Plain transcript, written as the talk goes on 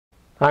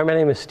Hi, my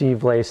name is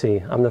Steve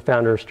Lacy. I'm the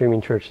founder of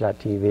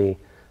StreamingChurch.tv.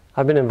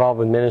 I've been involved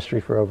with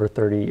ministry for over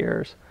 30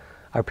 years.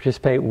 I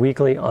participate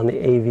weekly on the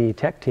AV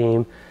tech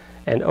team,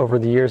 and over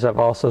the years I've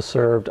also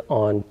served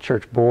on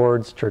church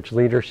boards, church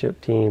leadership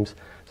teams,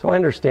 so I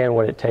understand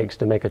what it takes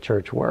to make a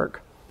church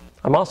work.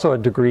 I'm also a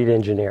degreed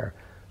engineer.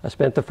 I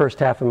spent the first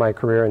half of my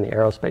career in the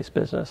aerospace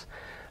business.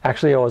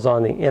 Actually, I was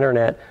on the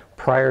internet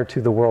prior to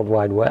the World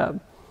Wide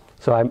Web,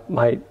 so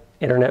my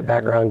internet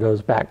background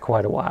goes back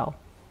quite a while.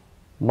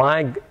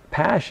 My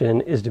passion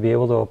is to be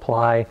able to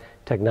apply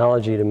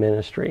technology to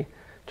ministry,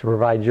 to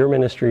provide your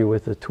ministry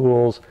with the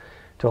tools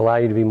to allow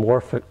you to be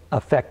more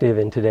effective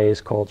in today's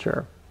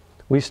culture.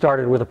 We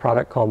started with a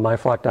product called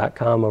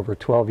myflock.com over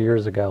 12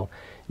 years ago,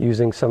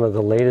 using some of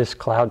the latest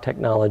cloud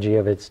technology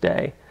of its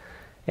day.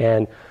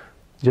 And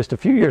just a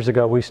few years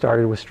ago, we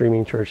started with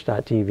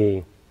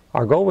StreamingChurch.tv.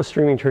 Our goal with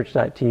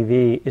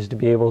StreamingChurch.tv is to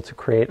be able to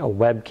create a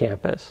web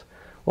campus.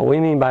 What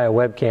we mean by a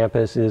web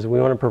campus is we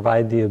want to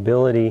provide the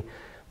ability,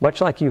 much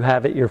like you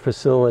have at your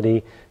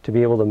facility, to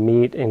be able to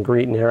meet and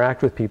greet and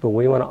interact with people.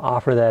 We want to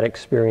offer that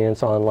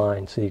experience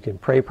online, so you can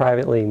pray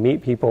privately,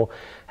 meet people,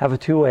 have a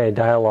two-way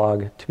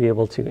dialogue to be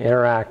able to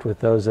interact with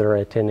those that are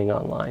attending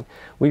online.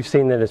 We've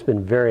seen that it's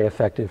been very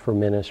effective for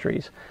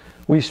ministries.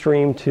 We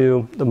stream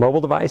to the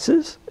mobile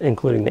devices,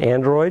 including the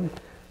Android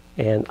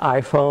and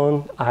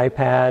iPhone,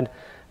 iPad,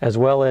 as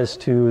well as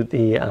to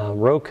the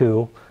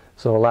Roku,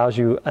 so it allows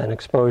you an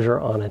exposure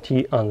on the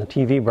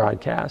TV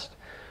broadcast.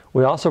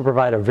 We also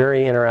provide a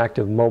very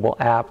interactive mobile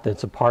app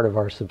that's a part of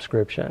our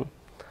subscription.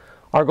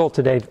 Our goal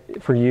today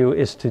for you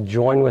is to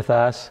join with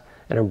us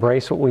and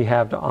embrace what we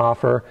have to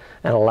offer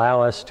and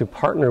allow us to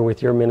partner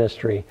with your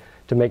ministry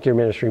to make your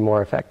ministry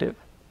more effective.